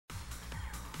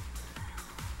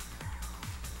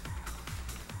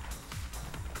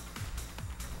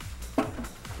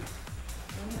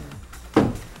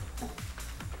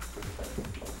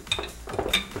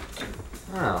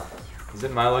Is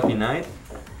it my lucky night?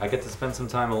 I get to spend some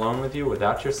time alone with you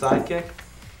without your sidekick?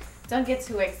 Don't get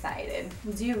too excited.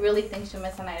 Do you really think she'll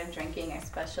miss a night of drinking,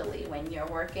 especially when you're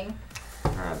working?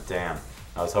 Ah, damn.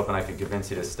 I was hoping I could convince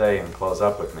you to stay and close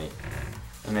up with me.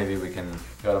 And maybe we can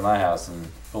go to my house and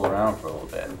fool around for a little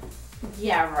bit.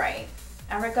 Yeah, right.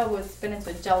 Erica would spin into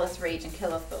a jealous rage and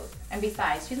kill us both. And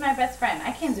besides, she's my best friend.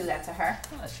 I can't do that to her.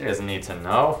 She doesn't need to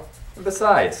know. And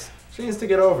besides, she needs to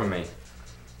get over me.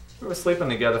 We were sleeping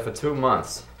together for 2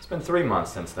 months. It's been 3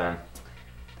 months since then.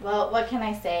 Well, what can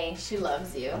I say? She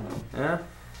loves you. Yeah?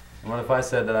 And what if I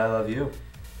said that I love you?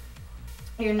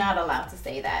 You're not allowed to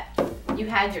say that. You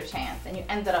had your chance and you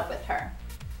ended up with her.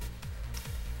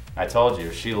 I told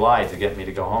you, she lied to get me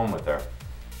to go home with her.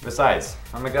 Besides,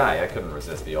 I'm a guy. I couldn't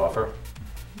resist the offer.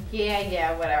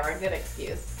 Yeah, whatever. Good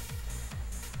excuse.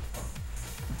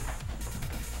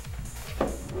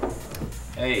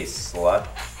 Hey, slut.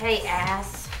 Hey,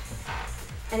 ass.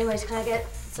 Anyways, can I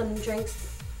get some drinks,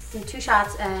 some 2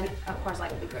 shots, and of course,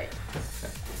 like, would be great.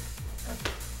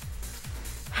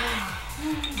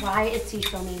 Why is he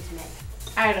so mean to me?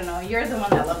 I don't know. You're the one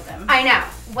that loves him. I know.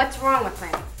 What's wrong with me?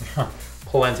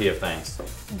 Plenty of things.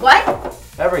 What?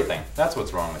 Everything. That's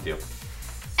what's wrong with you.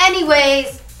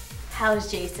 Anyways, how's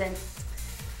Jason?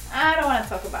 I don't want to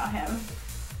talk about him.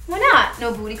 Why not?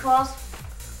 No booty calls?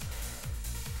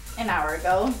 An hour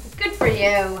ago. Good for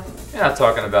you. You're not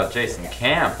talking about Jason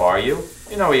Camp, are you?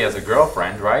 You know he has a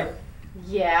girlfriend, right?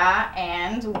 Yeah,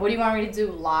 and what do you want me to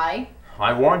do? Lie?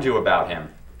 I warned you about him.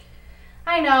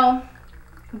 I know,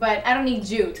 but I don't need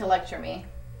you to lecture me.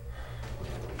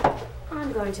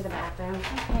 I'm going to the bathroom.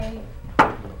 Okay.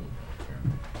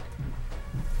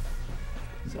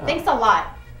 So, Thanks a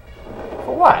lot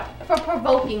for what? for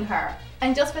provoking her.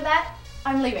 And just for that,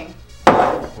 I'm leaving.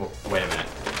 Wait a minute.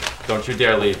 Don't you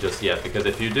dare leave just yet, because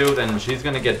if you do, then she's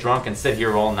gonna get drunk and sit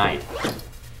here all night.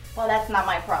 Well, that's not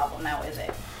my problem now, is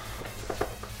it?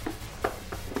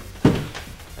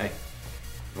 Hey,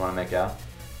 you wanna make out?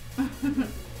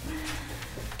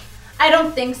 I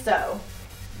don't think so.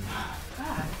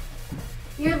 God.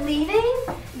 You're leaving?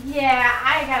 Yeah,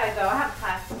 I gotta go. I have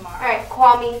class tomorrow. All right,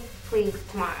 call me, please,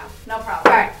 tomorrow. No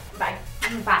problem. All right. Bye.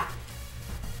 Bye.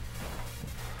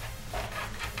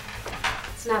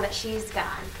 So now that she's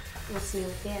gone, what's new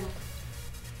with you?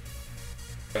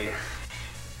 Hey,